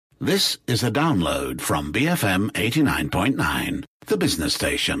This is a download from BFM 89.9, the business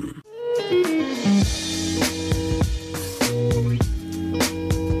station.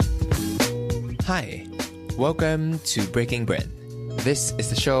 Hi, welcome to Breaking Bread. This is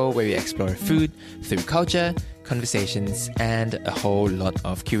the show where we explore food through culture, conversations, and a whole lot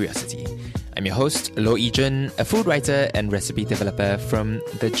of curiosity. I'm your host, Lo Yi-Jun, a food writer and recipe developer from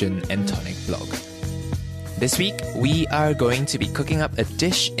the Jun and Tonic blog. This week, we are going to be cooking up a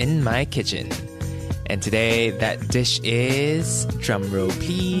dish in my kitchen. And today, that dish is, drumroll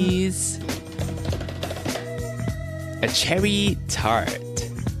please, a cherry tart.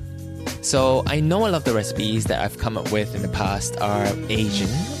 So I know a lot of the recipes that I've come up with in the past are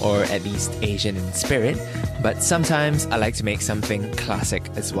Asian, or at least Asian in spirit, but sometimes I like to make something classic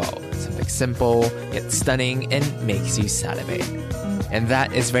as well. Something simple, yet stunning, and makes you salivate. And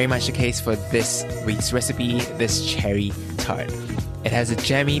that is very much the case for this week's recipe, this cherry tart. It has a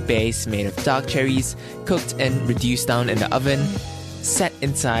jammy base made of dark cherries, cooked and reduced down in the oven, set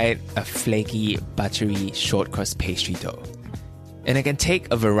inside a flaky, buttery, short crust pastry dough. And it can take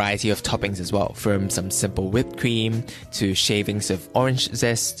a variety of toppings as well, from some simple whipped cream to shavings of orange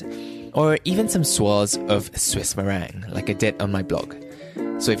zest, or even some swirls of Swiss meringue, like I did on my blog.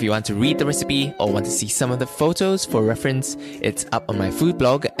 So if you want to read the recipe or want to see some of the photos for reference, it's up on my food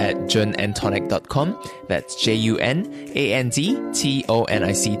blog at junandtonic.com. That's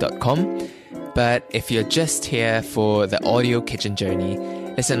JUNANDTONIC.com. But if you're just here for the audio kitchen journey,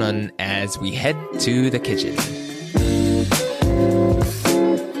 listen on as we head to the kitchen.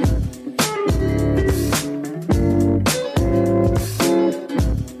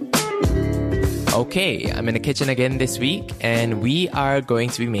 Okay, I'm in the kitchen again this week, and we are going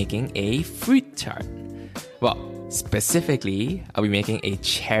to be making a fruit tart. Well, specifically, I'll be making a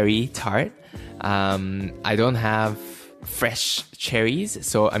cherry tart. I don't have fresh cherries,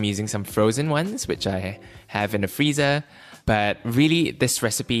 so I'm using some frozen ones, which I have in the freezer. But really, this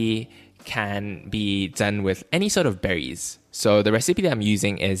recipe can be done with any sort of berries. So the recipe that I'm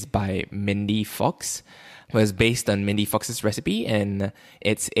using is by Mindy Fox. Was based on Mindy Fox's recipe, and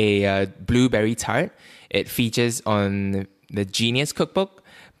it's a blueberry tart. It features on the Genius Cookbook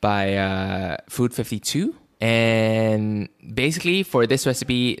by Food 52. And basically, for this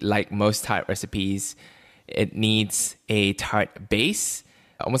recipe, like most tart recipes, it needs a tart base,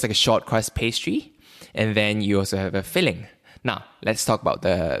 almost like a short crust pastry, and then you also have a filling. Now, let's talk about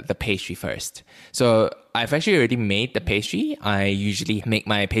the pastry first. So I've actually already made the pastry. I usually make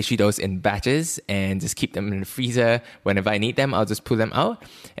my pastry doughs in batches and just keep them in the freezer. Whenever I need them, I'll just pull them out.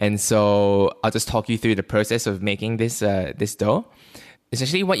 And so I'll just talk you through the process of making this dough.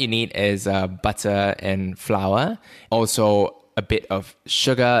 Essentially, what you need is butter and flour, also a bit of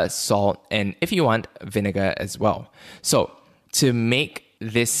sugar, salt, and if you want, vinegar as well. So to make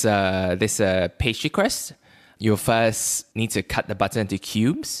this pastry crust, you'll first need to cut the butter into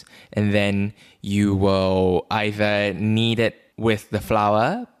cubes, and then you will either knead it with the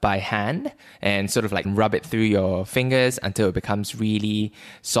flour by hand and sort of like rub it through your fingers until it becomes really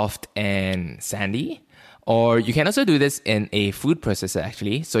soft and sandy. Or you can also do this in a food processor,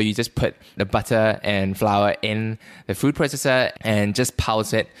 actually. So you just put the butter and flour in the food processor and just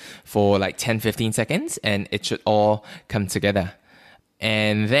pulse it for like 10-15 seconds, and it should all come together.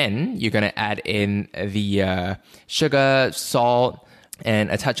 And then you're going to add in the sugar, salt, and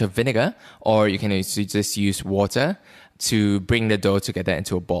a touch of vinegar, or you can just use water to bring the dough together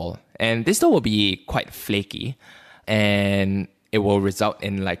into a ball. And this dough will be quite flaky, and it will result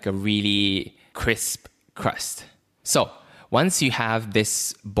in like a really crisp crust. So once you have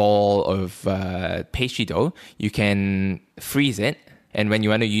this ball of pastry dough, you can freeze it. And when you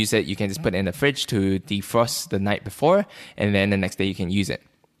want to use it, you can just put it in the fridge to defrost the night before, and then the next day you can use it.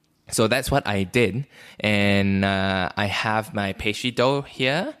 So that's what I did. And I have my pastry dough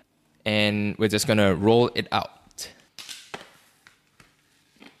here, and we're just going to roll it out.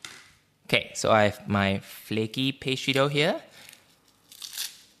 Okay, so I have my flaky pastry dough here.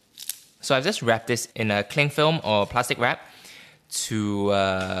 So I've just wrapped this in a cling film or plastic wrap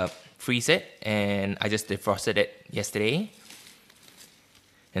to freeze it, and I just defrosted it yesterday.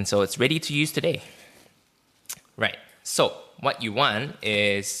 And so it's ready to use today. Right, so what you want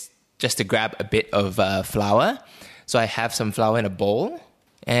is just to grab a bit of flour. So I have some flour in a bowl,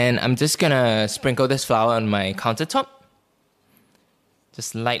 and I'm just gonna sprinkle this flour on my countertop.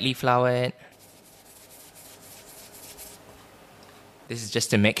 Just lightly flour it. This is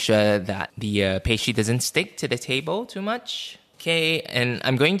just to make sure that the pastry doesn't stick to the table too much. Okay, and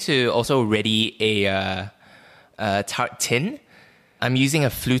I'm going to also ready a tart tin. I'm using a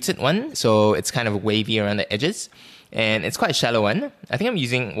fluted one, so it's kind of wavy around the edges. And it's quite a shallow one. I think I'm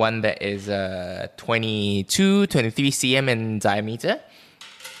using one that is 22, 23 cm in diameter.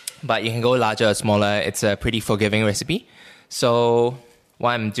 But you can go larger or smaller. It's a pretty forgiving recipe. So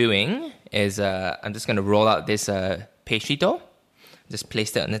what I'm doing is I'm just going to roll out this pastry dough. Just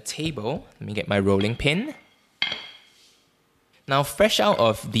place it on the table. Let me get my rolling pin. Now, fresh out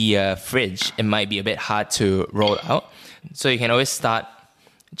of the fridge, it might be a bit hard to roll out. So you can always start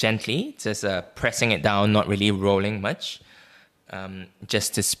gently, just pressing it down, not really rolling much,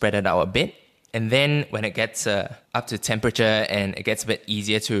 just to spread it out a bit. And then when it gets up to temperature and it gets a bit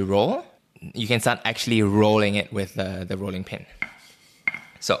easier to roll, you can start actually rolling it with the rolling pin.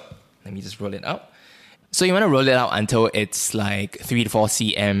 So let me just roll it out. So you want to roll it out until it's like 3 to 4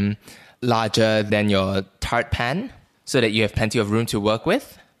 cm larger than your tart pan, so that you have plenty of room to work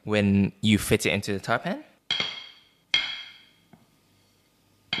with when you fit it into the tart pan.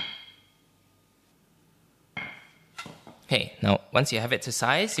 Okay, now once you have it to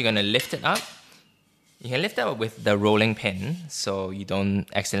size, you're going to lift it up. You can lift it up with the rolling pin so you don't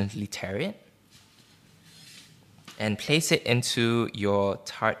accidentally tear it. And place it into your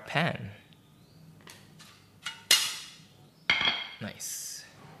tart pan. Nice.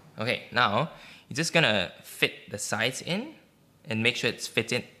 Okay, now you're just going to fit the sides in and make sure it's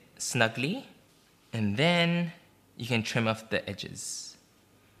fitted snugly. And then you can trim off the edges.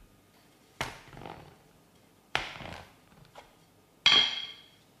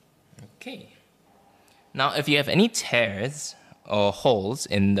 Okay. Now, if you have any tears or holes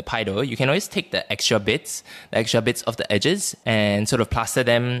in the pie dough, you can always take the extra bits of the edges and sort of plaster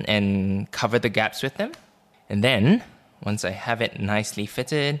them and cover the gaps with them. And then, once I have it nicely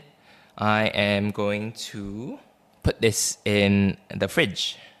fitted, I am going to put this in the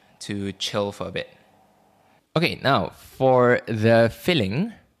fridge to chill for a bit. Okay, now for the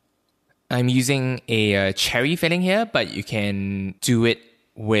filling, I'm using a cherry filling here, but you can do it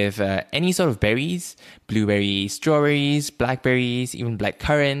with any sort of berries, blueberries, strawberries, blackberries, even black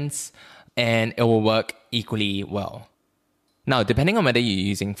currants, and it will work equally well. Now, depending on whether you're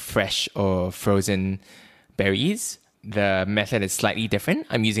using fresh or frozen berries, the method is slightly different.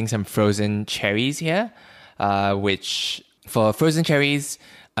 I'm using some frozen cherries here, which for frozen cherries,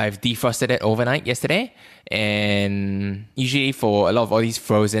 I've defrosted it overnight yesterday. And usually for a lot of all these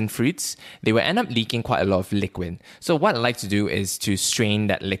frozen fruits, they will end up leaking quite a lot of liquid. So what I like to do is to strain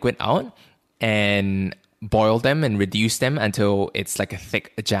that liquid out and boil them and reduce them until it's like a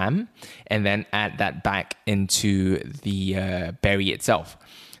thick jam, and then add that back into the berry itself.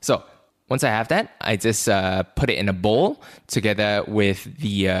 So once I have that, I just put it in a bowl together with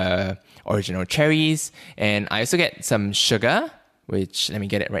the original cherries. And I also get some sugar, which, let me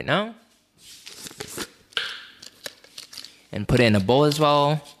get it right now. And put it in a bowl as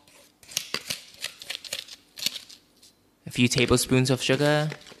well. A few tablespoons of sugar.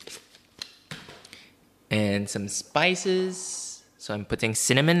 And some spices. So I'm putting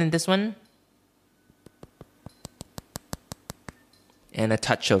cinnamon in this one. And a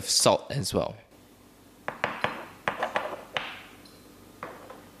touch of salt as well.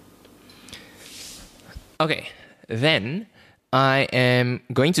 Okay, then I am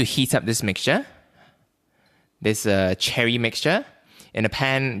going to heat up this mixture. This cherry mixture in a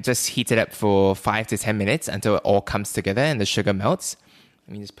pan. Just heat it up for 5 to 10 minutes until it all comes together and the sugar melts.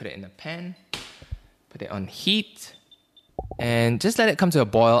 Let me just put it in a pan, put it on heat, and just let it come to a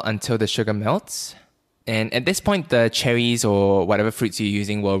boil until the sugar melts. And at this point, the cherries or whatever fruits you're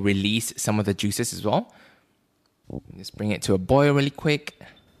using will release some of the juices as well. Just bring it to a boil really quick.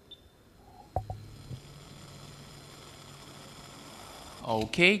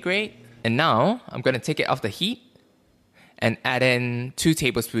 Okay, great. And now I'm going to take it off the heat and add in 2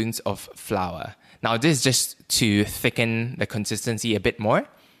 tablespoons of flour. Now this is just to thicken the consistency a bit more.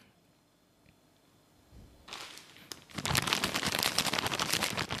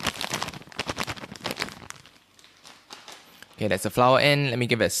 Okay, that's the flour in. Let me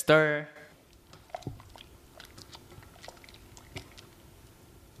give it a stir.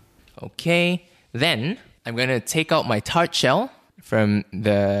 Okay, then I'm going to take out my tart shell from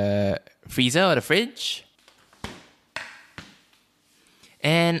the freezer or the fridge.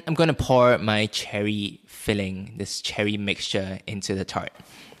 And I'm going to pour my cherry filling, this cherry mixture, into the tart.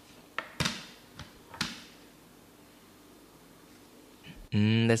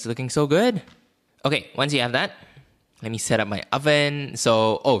 That's looking so good. Okay, once you have that, let me set up my oven.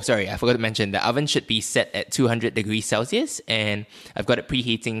 So, I forgot to mention, the oven should be set at 200 degrees Celsius. And I've got it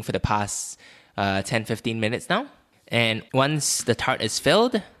preheating for the past 10-15 minutes now. And once the tart is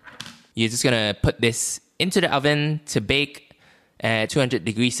filled, you're just going to put this into the oven to bake at 200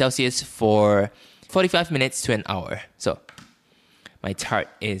 degrees Celsius for 45 minutes to an hour. So my tart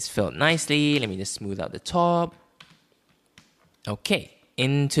is filled nicely. Let me just smooth out the top. Okay,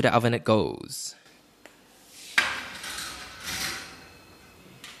 into the oven it goes.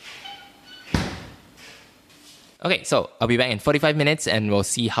 Okay, so I'll be back in 45 minutes and we'll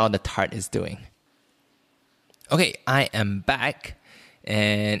see how the tart is doing. Okay, I am back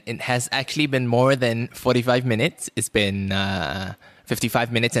and it has actually been more than 45 minutes. It's been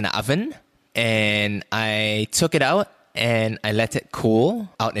 55 minutes in the oven and I took it out and I let it cool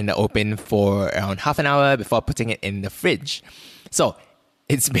out in the open for around half an hour before putting it in the fridge. So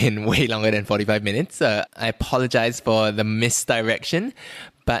it's been way longer than 45 minutes. I apologize for the misdirection,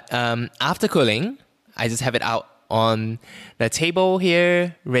 but after cooling, I just have it out on the table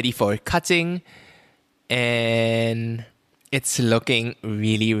here, ready for cutting. And it's looking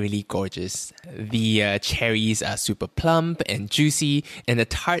really, really gorgeous. The cherries are super plump and juicy. And the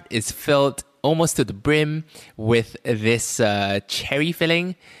tart is filled almost to the brim with this cherry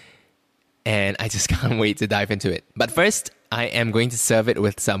filling. And I just can't wait to dive into it. But first, I am going to serve it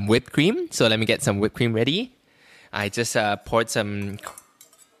with some whipped cream. So let me get some whipped cream ready. I just poured some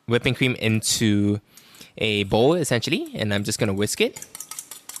whipping cream into a bowl, essentially, and I'm just going to whisk it.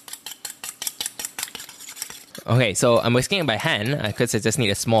 Okay, so I'm whisking it by hand because I just need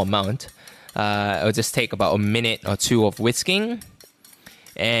a small amount. It'll just take about a minute or two of whisking.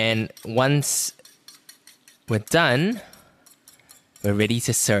 And once we're done, we're ready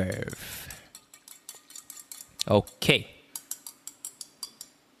to serve. Okay.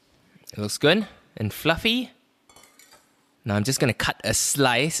 It looks good and fluffy. Now I'm just going to cut a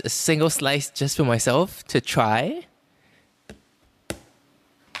single slice just for myself to try.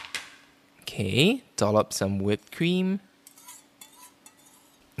 Okay, dollop some whipped cream.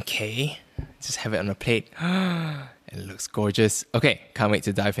 Okay, just have it on a plate. It looks gorgeous. Okay, can't wait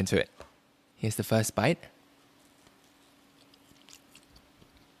to dive into it. Here's the first bite.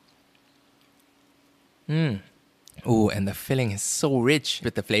 Ooh, and the filling is so rich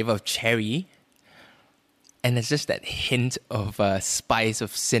with the flavor of cherry. And there's just that hint of spice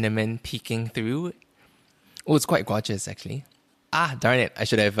of cinnamon peeking through. Oh, it's quite gorgeous, actually. Ah, darn it. I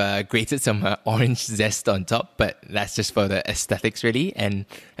should have grated some orange zest on top, but that's just for the aesthetics, really, and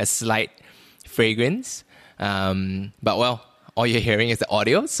a slight fragrance. But, well, all you're hearing is the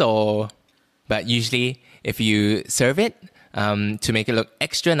audio, so... But usually, if you serve it, to make it look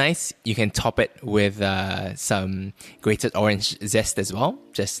extra nice, you can top it with some grated orange zest as well,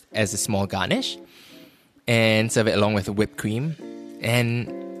 just as a small garnish. And serve it along with whipped cream. And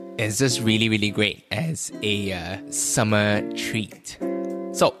it's just really, really great as a summer treat.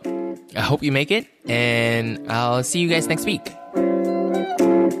 So, I hope you make it, and I'll see you guys next week.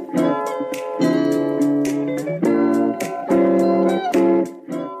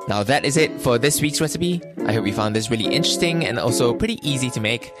 Now that is it for this week's recipe. I hope you found this really interesting and also pretty easy to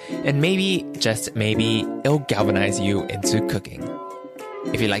make. And maybe, just maybe, it'll galvanize you into cooking.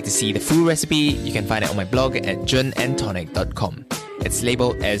 If you'd like to see the full recipe, you can find it on my blog at junandtonic.com. It's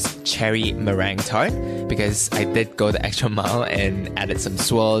labeled as cherry meringue tart because I did go the extra mile and added some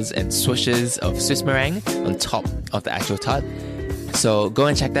swirls and swooshes of Swiss meringue on top of the actual tart. So go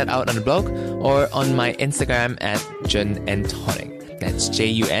and check that out on the blog or on my Instagram at junandtonic. That's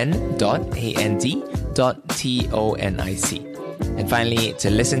JUN.AND.TONIC. And finally, to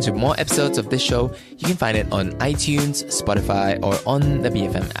listen to more episodes of this show, you can find it on iTunes, Spotify, or on the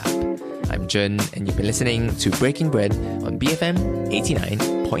BFM app. I'm Jun, and you've been listening to Breaking Bread on BFM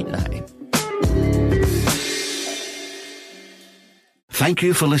 89.9. Thank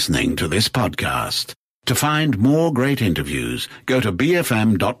you for listening to this podcast. To find more great interviews, go to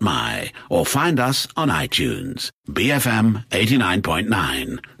bfm.my or find us on iTunes. BFM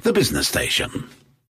 89.9, the business station.